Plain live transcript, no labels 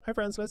Hi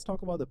friends, let's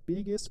talk about the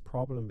biggest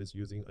problem with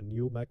using a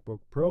new MacBook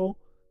Pro,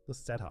 the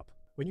setup.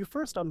 When you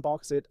first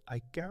unbox it,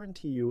 I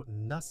guarantee you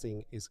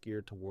nothing is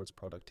geared towards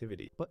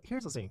productivity. But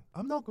here's the thing,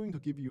 I'm not going to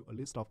give you a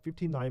list of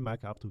 59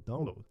 Mac apps to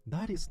download.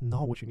 That is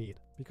not what you need.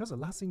 Because the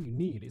last thing you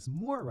need is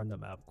more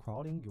random app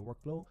crowding your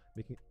workflow,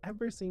 making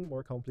everything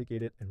more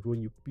complicated and ruin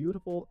your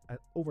beautiful and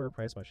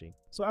overpriced machine.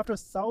 So after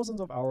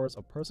thousands of hours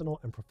of personal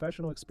and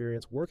professional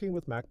experience working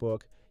with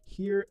MacBook,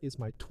 here is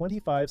my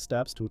 25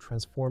 steps to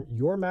transform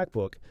your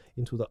MacBook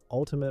into the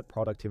ultimate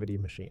productivity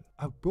machine.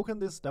 I've broken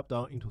this step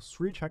down into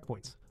 3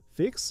 checkpoints: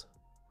 fix,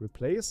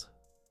 replace,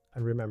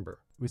 and remember,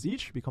 with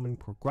each becoming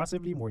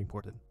progressively more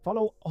important.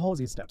 Follow all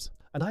these steps,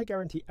 and I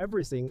guarantee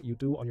everything you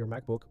do on your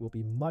MacBook will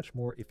be much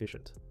more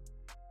efficient.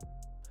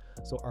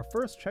 So our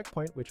first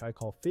checkpoint, which I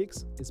call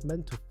fix, is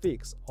meant to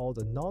fix all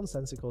the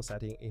nonsensical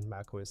setting in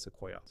macOS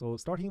Sequoia. So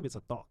starting with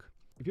a dock.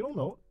 If you don't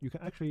know, you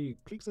can actually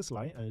click this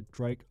line and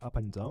drag up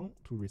and down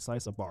to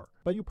resize the bar.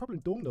 But you probably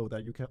don't know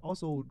that you can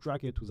also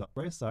drag it to the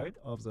right side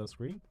of the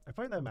screen. I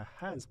find that my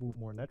hands move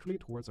more naturally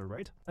towards the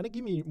right, and it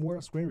gives me more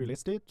screen real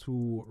estate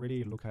to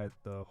really look at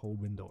the whole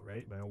window,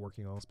 right? When I'm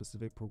working on a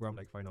specific program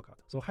like Final Cut.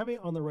 So having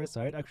it on the right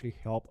side actually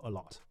helps a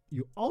lot.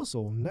 You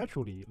also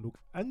naturally look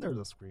under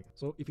the screen.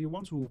 So if you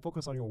want to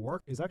focus on your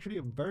work, it's actually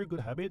a very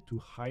good habit to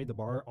hide the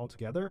bar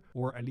altogether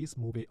or at least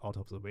move it out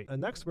of the way. And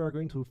next, we're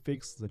going to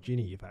fix the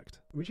genie effect,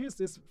 which is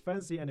this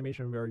fancy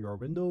animation where your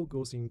window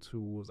goes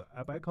into the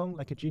app icon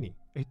like a genie.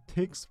 It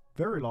takes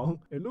very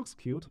long, it looks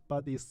cute,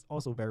 but it's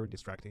also very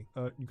distracting.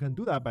 You can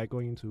do that by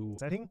going to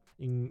setting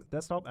in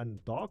desktop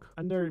and dock,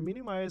 under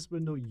minimize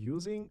window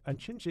using, and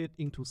change it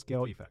into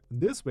scale effect.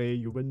 This way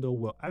your window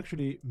will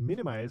actually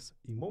minimize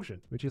in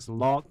motion, which is a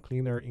lot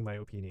cleaner in my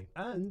opinion.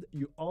 And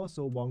you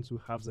also want to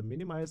have the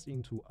minimize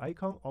into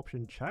icon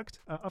option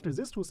checked. After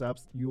these 2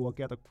 steps, you will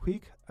get a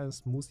quick and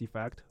smooth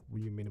effect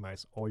when you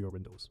minimize all your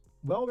windows.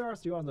 While we are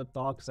still on the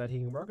dock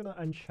setting, we're gonna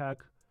uncheck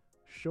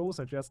show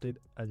suggested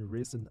and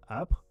recent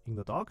app in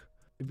the dock.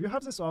 If you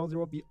have this on, there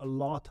will be a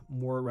lot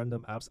more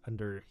random apps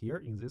under here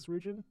in this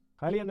region.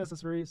 Highly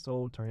unnecessary,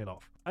 so turn it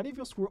off. And if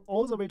you scroll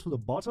all the way to the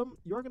bottom,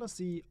 you're gonna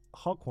see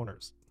hot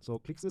corners. So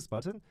click this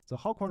button, the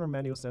hot corner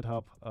menu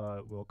setup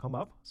will come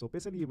up. So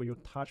basically when you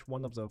touch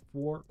one of the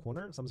 4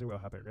 corners, something will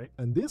happen, right?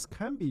 And this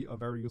can be a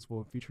very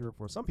useful feature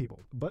for some people,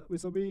 but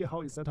with the way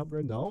how it's set up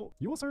right now,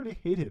 you will certainly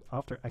hate it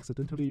after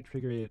accidentally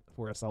triggering it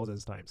for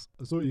 1,000 times.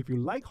 So if you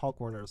like hot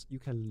corners, you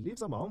can leave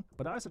them on,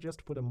 but I suggest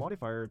to put a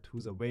modifier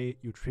to the way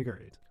you trigger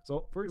it.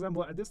 So for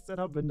example, at this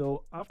setup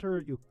window,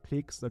 after you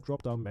click the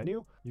drop-down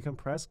menu, you can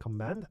press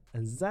Command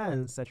and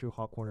then set your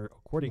hot corner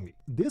accordingly.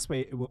 This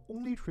way, it will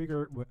only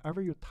trigger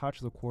whenever you touch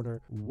the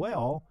corner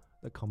while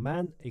the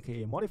command,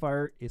 aka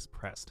modifier, is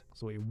pressed,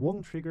 so it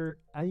won't trigger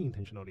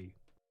unintentionally.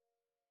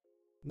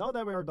 Now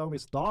that we are done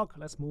with dock,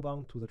 let's move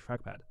on to the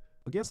trackpad.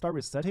 Again, start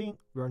with setting.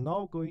 We are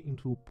now going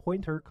into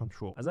pointer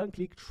control, and then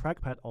click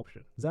trackpad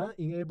option. Then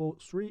enable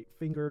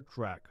 3-finger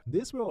drag.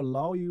 This will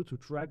allow you to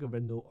drag a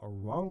window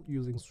around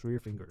using 3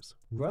 fingers,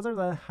 rather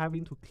than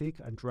having to click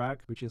and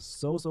drag, which is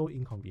so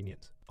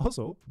inconvenient.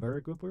 Also,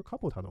 very good for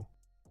carpal tunnel.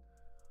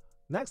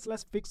 Next,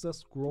 let's fix the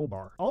scroll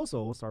bar.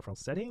 Also, start from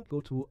setting, go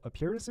to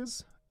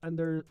appearances,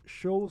 under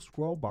show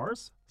scroll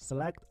bars,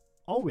 select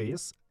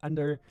always,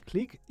 under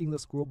click in the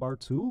scroll bar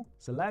tool,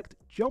 select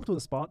jump to the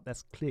spot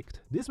that's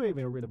clicked. This way,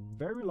 when you read a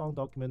very long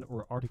document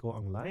or article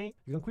online,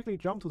 you can quickly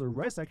jump to the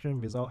right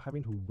section without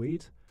having to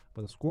wait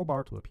for the scroll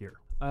bar to appear.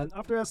 And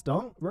after that's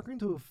done, we're going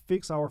to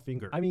fix our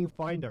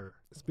finder.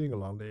 It's been a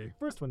long day.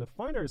 First, when the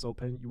finder is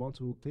open, you want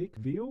to click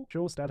view,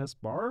 show status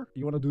bar.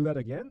 You want to do that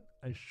again,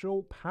 and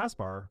show pass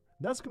bar.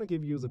 That's going to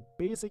give you the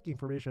basic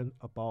information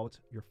about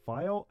your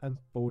file and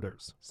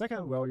folders.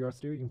 Second, while you're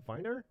still in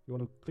Finder, you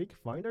want to click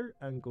Finder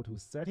and go to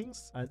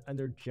Settings, and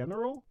under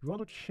General, you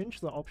want to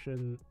change the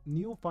option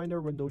New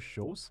Finder Window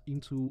Shows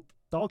into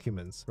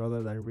Documents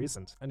rather than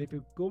Recent. And if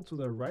you go to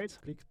the right,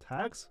 click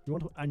Tags, you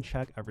want to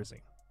uncheck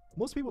everything.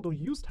 Most people don't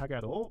use tag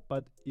at all,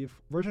 but if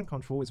version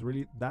control is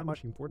really that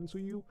much important to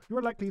you, you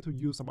are likely to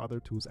use some other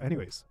tools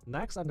anyways.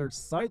 Next, under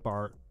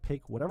sidebar,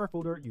 pick whatever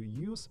folder you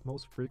use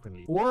most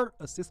frequently, or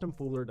a system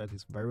folder that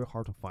is very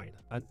hard to find.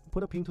 And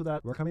put a pin to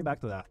that, we're coming back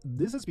to that.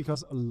 This is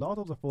because a lot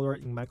of the folder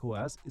in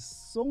macOS is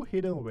so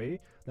hidden away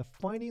that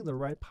finding the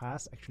right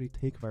path actually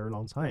takes a very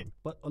long time.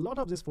 But a lot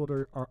of these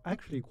folders are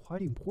actually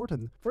quite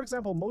important. For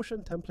example,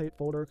 Motion Template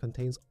folder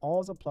contains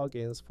all the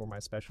plugins for my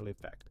special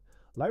effect.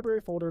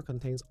 Library folder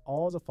contains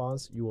all the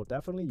fonts you will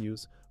definitely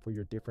use for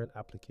your different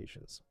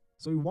applications.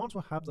 So you want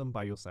to have them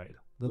by your side.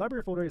 The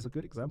library folder is a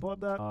good example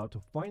of that.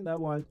 To find that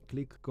one,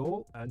 click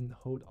Go and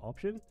hold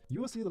Option.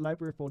 You will see the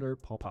library folder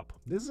pop up.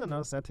 This is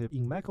another set tip.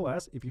 In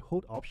macOS, if you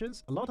hold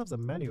Options, a lot of the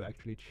menu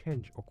actually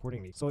change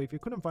accordingly. So if you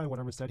couldn't find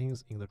whatever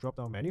settings in the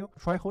drop-down menu,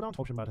 try hold down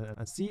Option button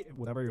and see if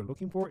whatever you're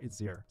looking for is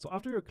there. So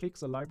after you click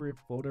the library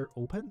folder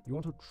open, you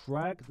want to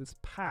drag this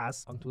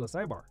path onto the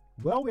sidebar.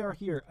 While we are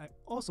here, I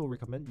also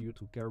recommend you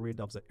to get rid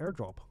of the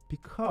AirDrop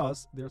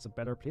because there's a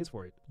better place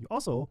for it. You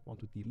also want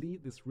to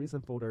delete this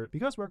recent folder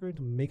because we're going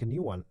to make a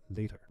new one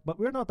later. But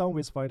we're not done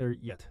with Finder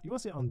yet. You will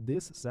see on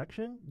this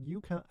section, you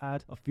can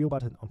add a fill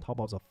button on top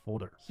of the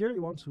folder. Here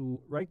you want to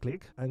right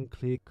click and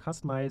click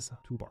Customize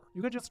Toolbar.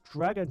 You can just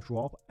drag and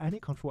drop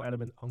any control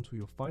element onto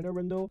your Finder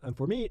window. And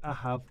for me, I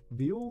have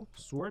View,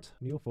 Sort,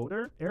 New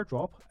Folder,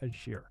 AirDrop, and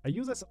Share. I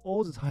use this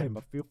all the time,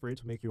 but feel free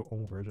to make your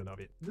own version of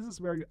it. This is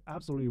where you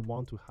absolutely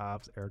want to have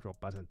the AirDrop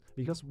button,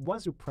 because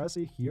once you press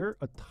it here,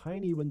 a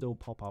tiny window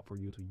pop up for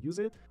you to use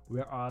it,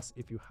 whereas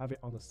if you have it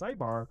on the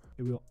sidebar,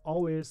 it will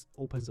always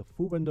open the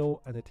full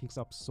window and it takes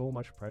up so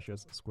much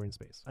precious screen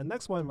space. And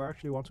next one, we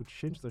actually want to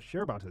change the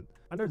share button.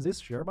 Under this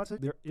share button,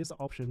 there is an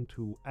option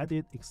to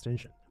edit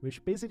extension,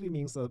 which basically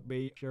means the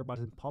way share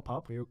button pop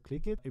up, when you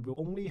click it, it will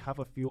only have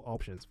a few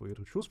options for you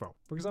to choose from.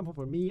 For example,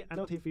 for me,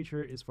 annotate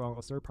feature is from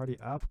a third-party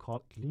app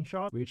called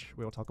CleanShot, which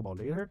we'll talk about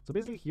later. So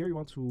basically here you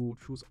want to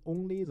choose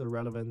only the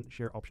relevant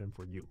share option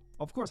for you.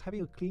 Of course,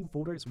 having a clean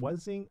folder is one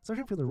thing.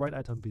 Searching for the right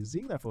item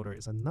within that folder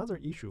is another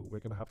issue we're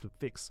going to have to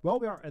fix. While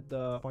we are at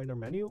the Finder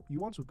menu, you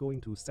want to go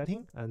into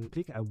Setting and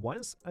click at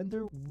once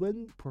under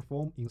When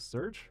Perform in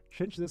Search.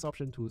 Change this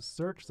option to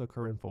Search the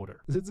current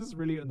folder. This is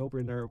really a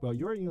no-brainer. While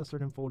you're in a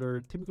certain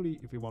folder, typically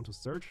if you want to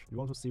search, you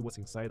want to see what's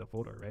inside the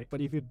folder, right? But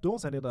if you don't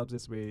set it up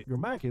this way, your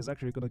Mac is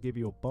actually going to give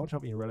you a bunch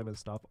of irrelevant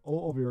stuff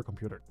all over your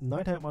computer.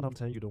 9 times out of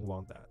 10, you don't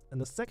want that. And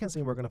the second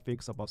thing we're going to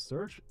fix about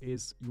search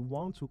is you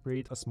want to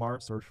create a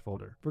smart search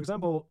folder. For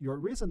example, your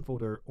recent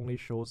folder only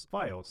shows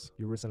files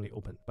you recently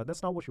opened, but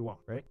that's not what you want,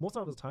 right? Most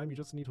of the time, you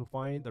just need to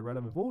find the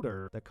relevant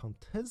folder that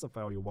contains the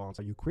file you want.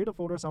 So you create a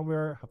folder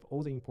somewhere, have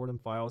all the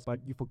important files, but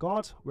you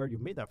forgot where you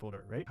made that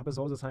folder, right? Happens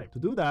all the time. To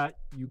do that,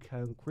 you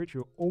can create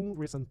your own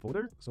recent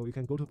folder. So you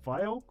can go to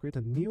File, create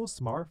a new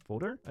smart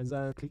folder, and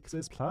then click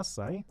this plus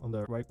sign on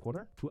the right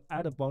corner to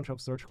add a bunch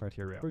of search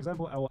criteria. For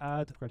example, I will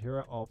add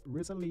criteria of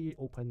recently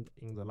opened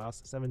in the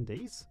last 7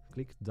 days.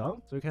 Click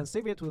Done. So you can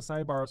save it to the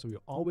sidebar so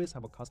you always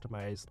have a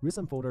customized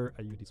recent folder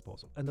at your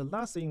disposal. And the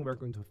last thing we're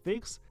going to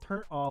fix,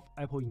 turn off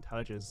Apple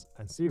Intelligence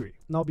and Siri.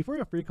 Now, before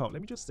you freak out,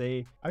 let me just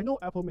say, I know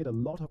Apple made a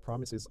lot of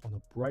promises on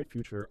a bright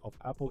future of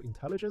Apple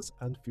Intelligence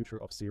and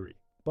future of Siri.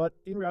 But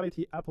in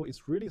reality, Apple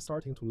is really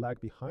starting to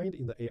lag behind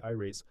in the AI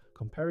race,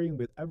 comparing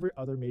with every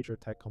other major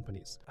tech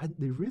companies. And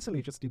they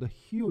recently just did a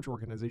huge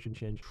organization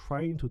change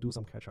trying to do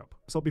some catch up.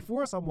 So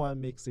before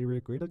someone makes Siri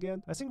great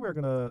again, I think we're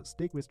gonna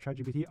stick with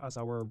ChatGPT as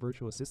our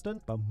virtual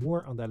assistant, but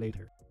more on that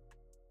later.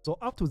 So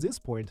up to this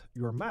point,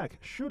 your Mac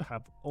should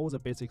have all the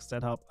basics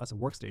set up as a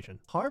workstation.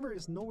 However,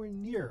 it's nowhere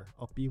near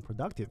of being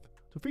productive.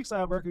 To fix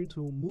that, we're going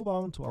to move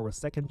on to our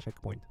second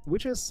checkpoint,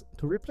 which is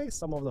to replace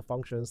some of the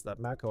functions that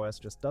macOS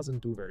just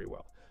doesn't do very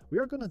well. We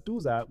are going to do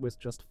that with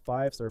just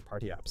 5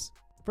 third-party apps.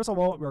 First of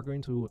all, we're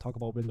going to talk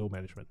about window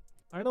management.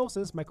 I know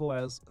since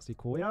macOS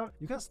Sequoia,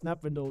 you can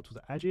snap window to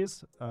the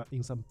edges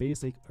in some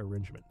basic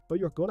arrangement, but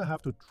you're going to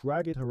have to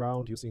drag it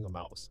around using a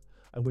mouse.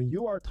 And when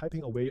you are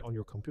typing away on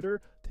your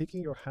computer,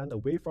 taking your hand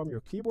away from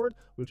your keyboard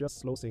will just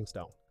slow things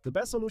down. The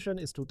best solution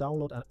is to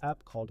download an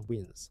app called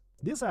Wins.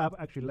 This app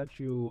actually lets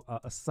you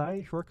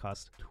assign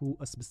shortcuts to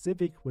a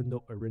specific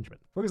window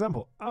arrangement. For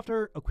example,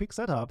 after a quick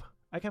setup,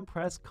 I can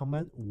press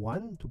Command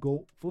 1 to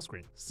go full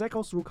screen.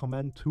 Cycle through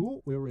Command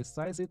 2 will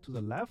resize it to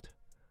the left.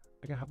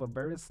 I can have a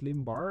very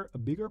slim bar, a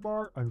bigger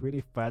bar, and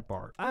really fat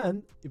bar.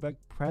 And if I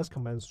press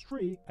Command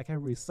 3, I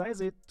can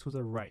resize it to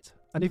the right.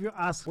 And if you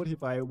ask, what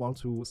if I want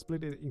to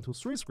split it into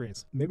 3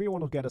 screens? Maybe you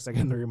want to get a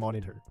secondary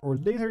monitor. Or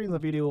later in the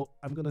video,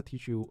 I'm going to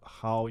teach you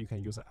how you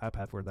can use an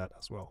iPad for that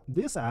as well.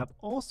 This app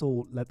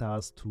also let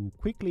us to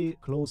quickly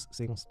close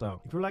things down.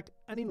 If you're like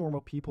any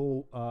normal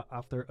people,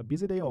 after a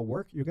busy day of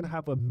work, you're going to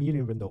have a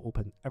million window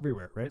open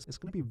everywhere, right? It's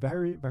going to be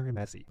very, very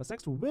messy. But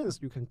thanks to Wins,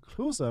 you can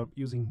close them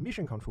using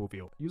Mission Control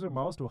View. Use your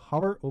mouse to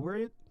hover over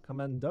it,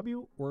 Command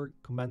W or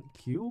Command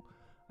Q.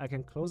 I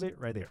can close it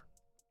right there.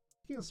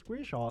 Taking a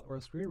screenshot or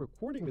a screen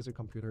recording with your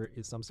computer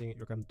is something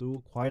you can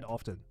do quite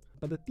often.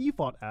 But the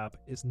default app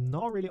is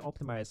not really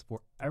optimized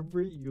for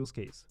every use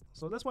case.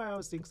 So that's why I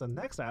think the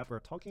next app we're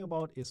talking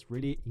about is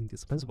really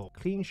indispensable,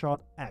 CleanShot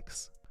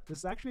X.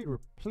 This actually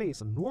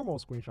replaces a normal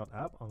screenshot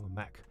app on a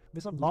Mac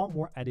with a lot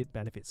more added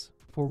benefits.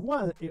 For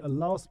one, it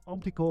allows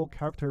optical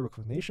character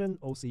recognition,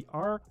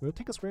 OCR. When you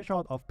take a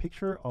screenshot of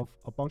picture of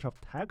a bunch of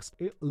text,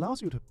 it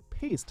allows you to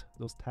paste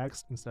those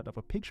texts instead of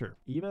a picture.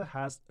 It even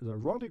has the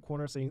rounded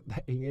corner thing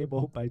that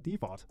enabled by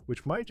default,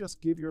 which might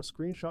just give your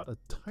screenshot a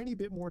tiny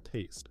bit more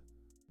taste.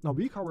 Now,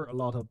 we cover a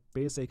lot of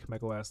basic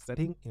macOS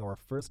setting in our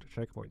first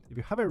checkpoint. If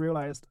you haven't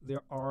realized,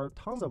 there are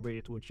tons of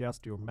ways to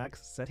adjust your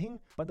Mac's setting,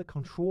 but the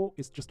control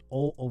is just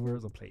all over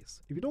the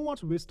place. If you don't want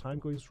to waste time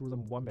going through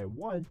them one by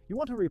one, you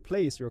want to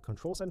replace your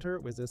control center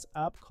with this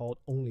app called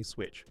Only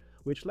Switch,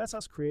 which lets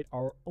us create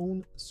our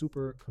own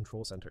super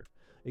control center.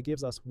 It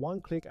gives us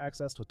one-click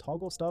access to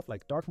toggle stuff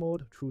like dark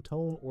mode, true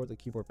tone, or the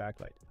keyboard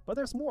backlight. But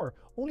there's more.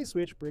 Only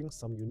Switch brings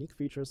some unique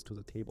features to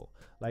the table,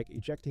 like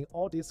ejecting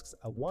all disks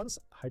at once,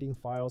 hiding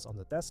files on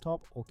the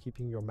desktop, or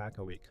keeping your Mac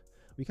awake.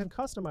 We can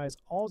customize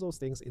all those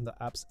things in the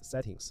app's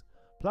settings.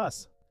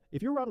 Plus,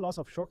 if you run lots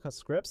of shortcut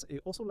scripts,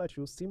 it also lets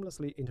you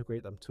seamlessly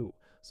integrate them too.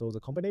 So the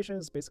combination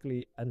is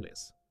basically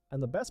endless.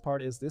 And the best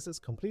part is this is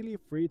completely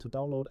free to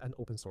download and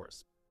open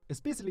source.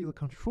 It's basically the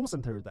control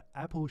center that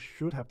Apple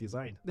should have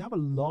designed. They have a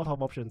lot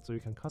of options so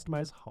you can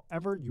customize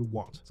however you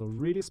want. So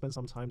really spend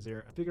some time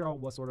there and figure out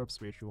what sort of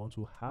switch you want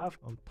to have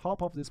on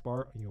top of this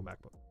bar in your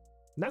MacBook.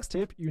 Next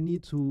tip, you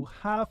need to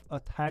have a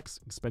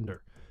text expander.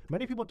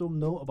 Many people don't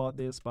know about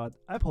this, but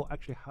Apple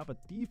actually have a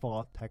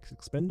default text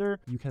expander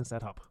you can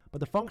set up, but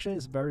the function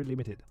is very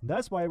limited.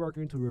 That's why we're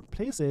going to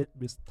replace it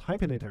with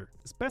Typinator.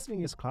 It's best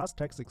in its class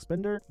text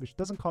expander, which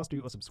doesn't cost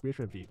you a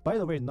subscription fee. By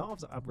the way, none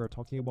of the app we're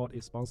talking about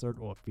is sponsored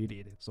or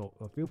affiliated, so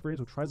feel free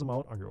to try them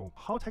out on your own.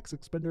 How text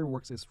expander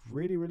works is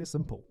really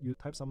simple. You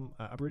type some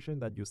abbreviation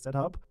that you set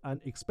up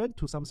and expand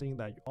to something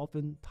that you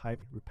often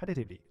type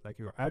repetitively, like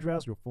your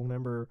address, your phone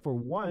number. For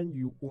one,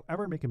 you won't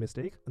ever make a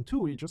mistake, and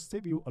two, it just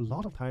saves you a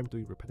lot of time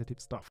doing repetitive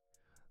stuff.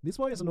 This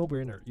one is a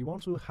no-brainer. You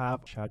want to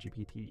have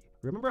ChatGPT.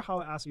 Remember how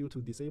I asked you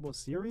to disable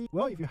Siri?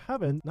 Well, if you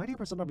haven't,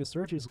 90% of your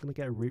search is going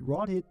to get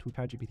rerouted to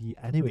ChatGPT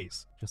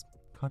anyways. Just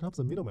cut off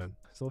the middleman.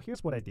 So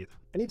here's what I did.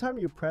 Anytime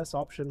you press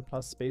Option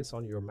plus space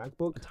on your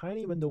MacBook, a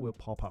tiny window will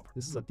pop up.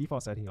 This is a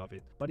default setting of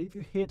it. But if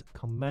you hit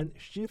Command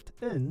Shift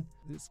N,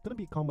 it's going to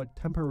become a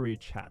temporary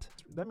chat.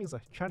 That means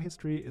the chat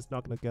history is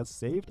not going to get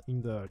saved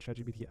in the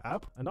ChatGPT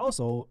app. And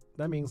also,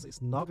 that means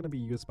it's not going to be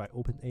used by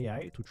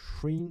OpenAI to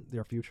train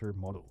their future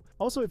model.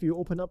 Also, if you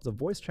open up the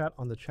voice chat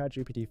on the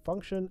ChatGPT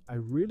function, I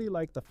really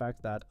like the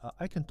fact that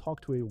I can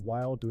talk to it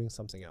while doing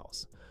something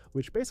else,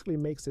 which basically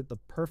makes it the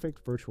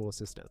perfect virtual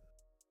assistant.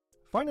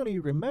 Finally,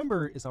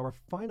 remember is our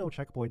final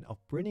checkpoint of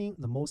bringing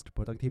the most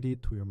productivity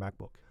to your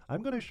MacBook.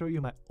 I'm going to show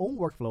you my own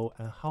workflow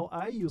and how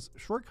I use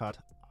Shortcut,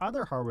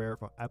 other hardware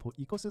from Apple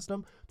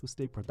ecosystem to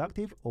stay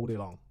productive all day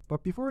long.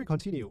 But before we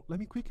continue, let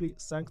me quickly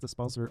thank the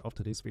sponsor of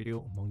today's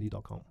video,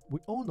 Monday.com. We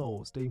all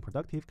know staying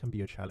productive can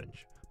be a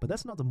challenge, but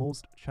that's not the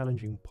most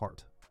challenging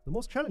part. The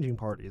most challenging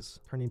part is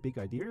turning big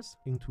ideas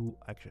into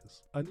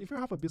actions. And if you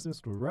have a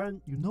business to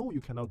run, you know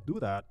you cannot do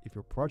that if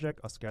your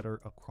projects are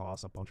scattered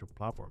across a bunch of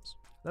platforms.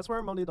 That's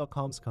where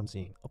Monday.com comes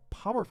in, a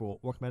powerful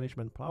work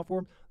management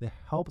platform that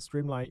helps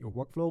streamline your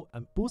workflow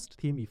and boost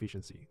team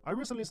efficiency. I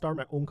recently started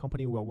my own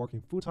company while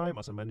working full-time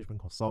as a management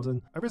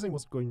consultant. Everything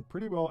was going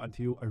pretty well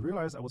until I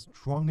realized I was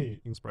drowning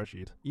in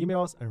spreadsheet,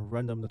 emails, and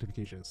random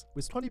notifications.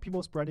 With 20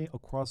 people spreading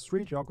across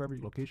 3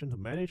 geographic locations to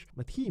manage,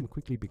 my team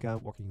quickly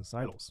began working in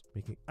silos,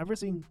 making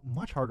everything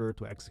much harder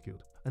to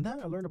execute. And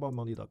then I learned about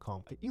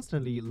Monday.com. I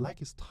instantly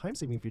like its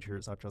time-saving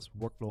features such as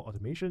workflow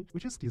automation,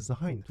 which is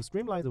designed to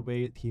streamline the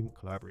way the team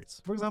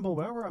collaborates. For example,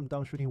 whenever I'm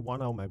done shooting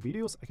one of my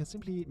videos, I can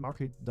simply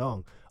mark it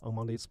down on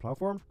Monday's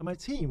platform, and my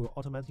team will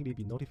automatically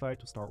be notified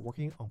to start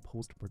working on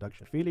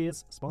post-production,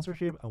 affiliates,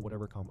 sponsorship, and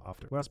whatever come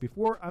after. Whereas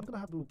before, I'm gonna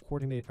have to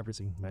coordinate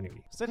everything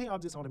manually. Setting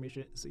up this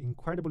automation is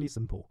incredibly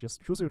simple.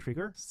 Just choose your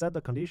trigger, set the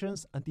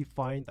conditions, and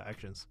define the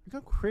actions. You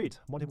can create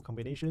multiple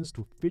combinations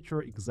to fit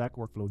your exact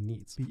workflow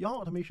needs.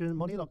 Beyond automation,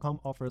 Monday.com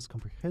offers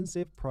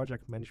comprehensive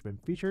project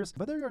management features.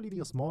 Whether you're leading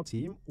a small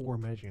team or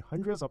managing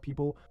hundreds of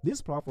people,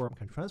 this platform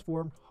can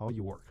transform how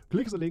you work.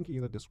 Click the link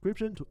in the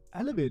description to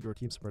elevate your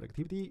team's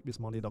productivity with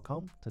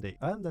Monday.com today.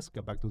 And let's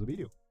get back to the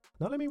video.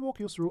 Now let me walk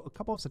you through a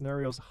couple of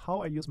scenarios how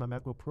I use my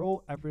MacBook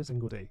Pro every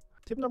single day.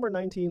 Tip number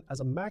 19,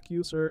 as a Mac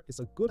user, it's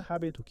a good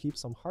habit to keep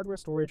some hardware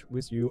storage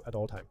with you at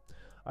all time.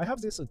 I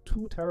have this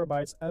 2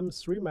 terabytes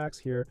M3 Max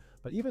here,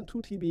 but even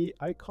 2 TB,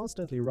 I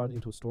constantly run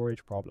into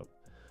storage problem.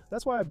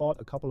 That's why I bought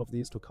a couple of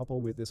these to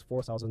couple with this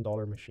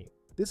 $4,000 machine.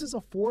 This is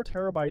a 4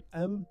 terabyte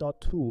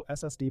M.2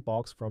 SSD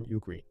box from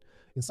Ugreen.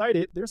 Inside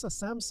it, there's a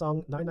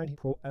Samsung 990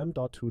 Pro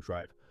M.2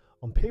 drive.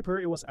 On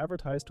paper, it was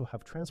advertised to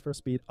have transfer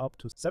speed up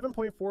to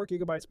 7.4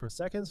 gigabytes per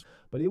second,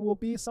 but it will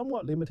be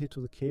somewhat limited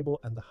to the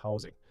cable and the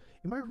housing.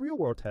 In my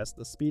real-world test,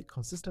 the speed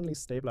consistently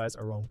stabilized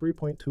around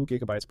 3.2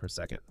 gigabytes per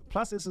second.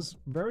 Plus, this is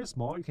very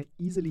small, you can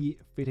easily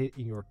fit it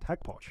in your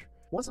tech pouch.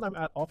 Once I'm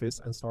at office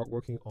and start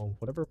working on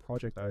whatever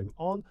project I'm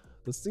on,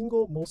 the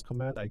single most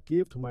command I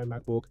give to my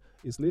MacBook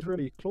is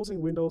literally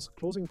closing windows,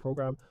 closing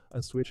program,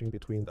 and switching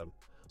between them.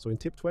 So in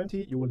tip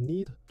 20, you will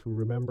need to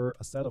remember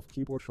a set of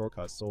keyboard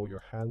shortcuts so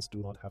your hands do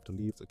not have to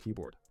leave the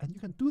keyboard. And you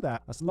can do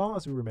that as long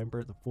as you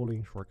remember the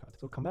following shortcut.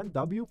 So Command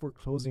W for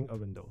closing a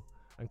window,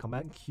 and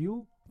Command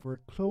Q for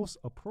close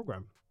a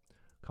program,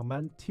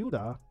 Command tilde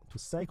to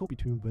cycle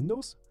between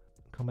windows,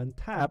 Command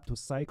Tab to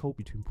cycle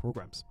between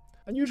programs.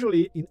 And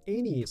usually in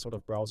any sort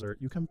of browser,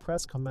 you can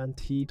press Command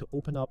T to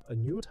open up a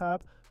new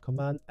tab,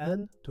 Command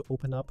N to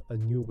open up a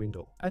new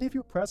window. And if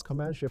you press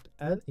Command Shift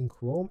N in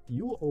Chrome,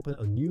 you will open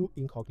a new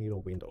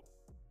incognito window.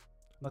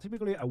 Now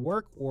typically at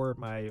work or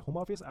my home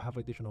office, I have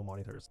additional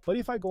monitors. But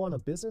if I go on a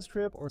business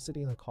trip or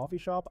sitting in a coffee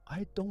shop,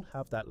 I don't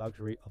have that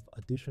luxury of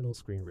additional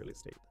screen real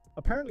estate.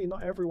 Apparently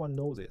not everyone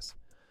knows this,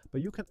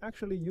 but you can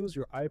actually use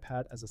your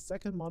iPad as a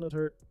second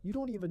monitor. You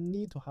don't even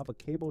need to have a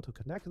cable to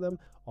connect them.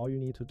 All you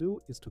need to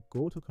do is to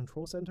go to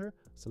Control Center,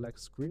 select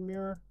Screen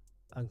Mirror,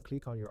 and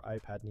click on your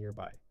iPad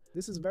nearby.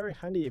 This is very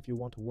handy if you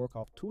want to work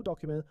off 2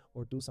 documents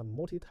or do some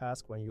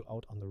multitask when you're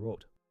out on the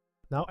road.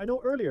 Now, I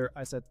know earlier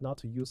I said not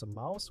to use a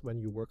mouse when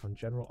you work on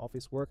general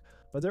office work,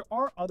 but there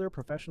are other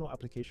professional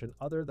applications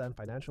other than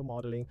financial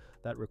modeling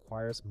that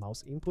requires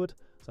mouse input,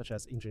 such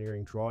as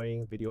engineering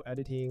drawing, video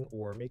editing,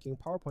 or making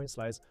PowerPoint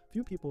slides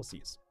few people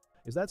sees.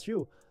 If that's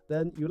you,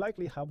 then you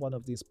likely have one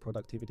of these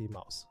productivity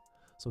mouse.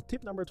 So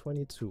tip number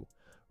 22.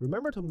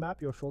 Remember to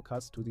map your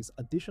shortcuts to these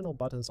additional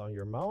buttons on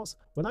your mouse.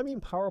 When I'm in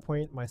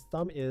PowerPoint, my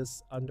thumb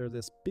is under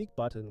this big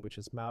button, which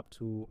is mapped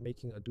to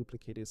making a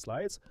duplicated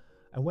slides.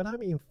 And when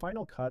I'm in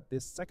Final Cut,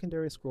 this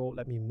secondary scroll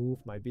let me move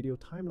my video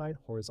timeline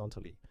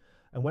horizontally.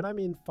 And when I'm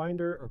in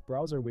Finder or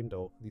browser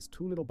window, these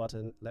two little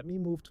buttons let me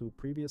move to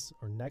previous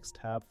or next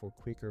tab for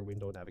quicker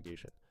window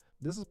navigation.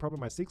 This is probably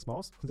my 6th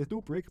mouse. They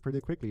do break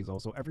pretty quickly though,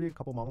 so every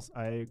couple months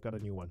I got a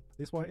new one.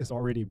 This one is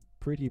already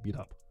pretty beat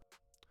up.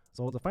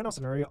 So the final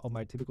scenario of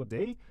my typical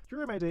day.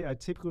 During my day, I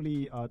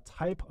typically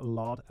type a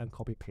lot and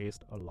copy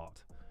paste a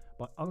lot.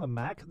 But on a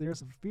Mac,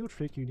 there's a few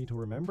tricks you need to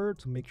remember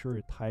to make sure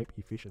you type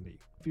efficiently.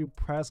 If you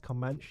press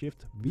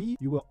Command-Shift-V,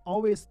 you will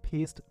always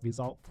paste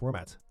without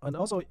format. And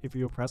also, if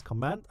you press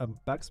Command and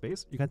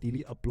backspace, you can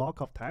delete a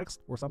block of text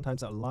or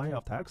sometimes a line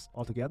of text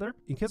altogether.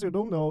 In case you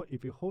don't know,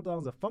 if you hold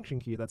down the function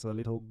key, that's a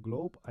little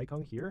globe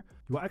icon here,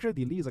 you will actually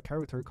delete the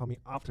character coming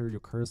after your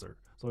cursor.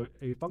 So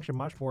it functions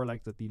much more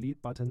like the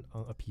delete button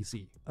on a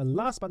PC. And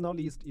last but not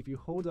least, if you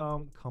hold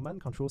down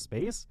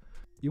Command-Control-Space,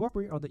 you will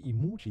bring out the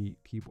emoji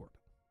keyboard.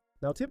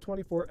 Now tip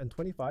 24 and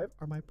 25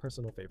 are my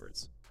personal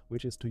favorites,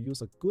 which is to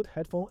use a good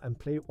headphone and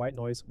play white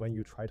noise when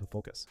you try to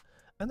focus.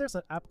 And there's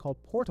an app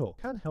called Portal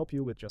can help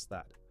you with just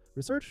that.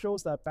 Research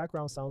shows that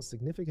background sounds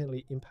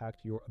significantly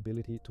impact your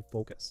ability to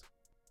focus.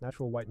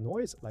 Natural white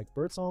noise like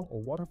birdsong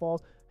or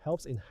waterfalls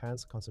helps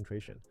enhance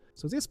concentration.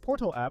 So this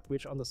Portal app,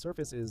 which on the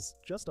surface is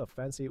just a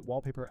fancy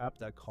wallpaper app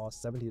that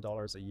costs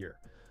 $70 a year,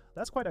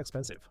 that's quite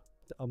expensive.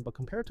 But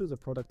compared to the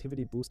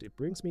productivity boost it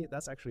brings me,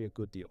 that's actually a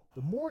good deal.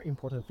 The more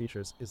important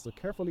features is the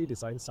carefully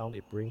designed sound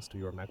it brings to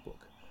your MacBook.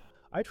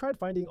 I tried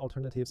finding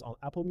alternatives on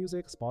Apple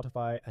Music,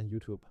 Spotify, and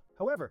YouTube.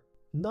 However,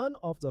 none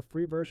of the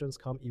free versions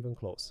come even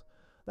close.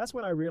 That's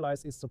when I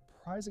realized it's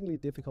surprisingly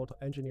difficult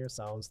to engineer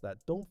sounds that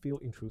don't feel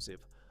intrusive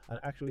and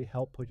actually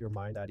help put your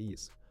mind at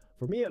ease.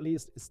 For me at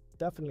least, it's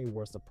definitely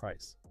worth the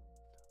price.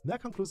 That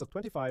concludes the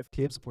 25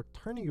 tips for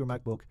turning your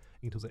MacBook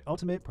into the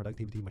ultimate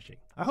productivity machine.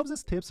 I hope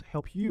these tips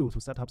help you to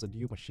set up the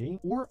new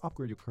machine or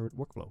upgrade your current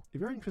workflow. If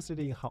you're interested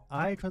in how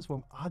I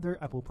transform other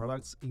Apple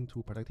products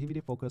into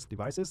productivity-focused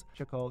devices,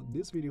 check out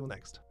this video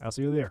next. I'll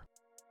see you there.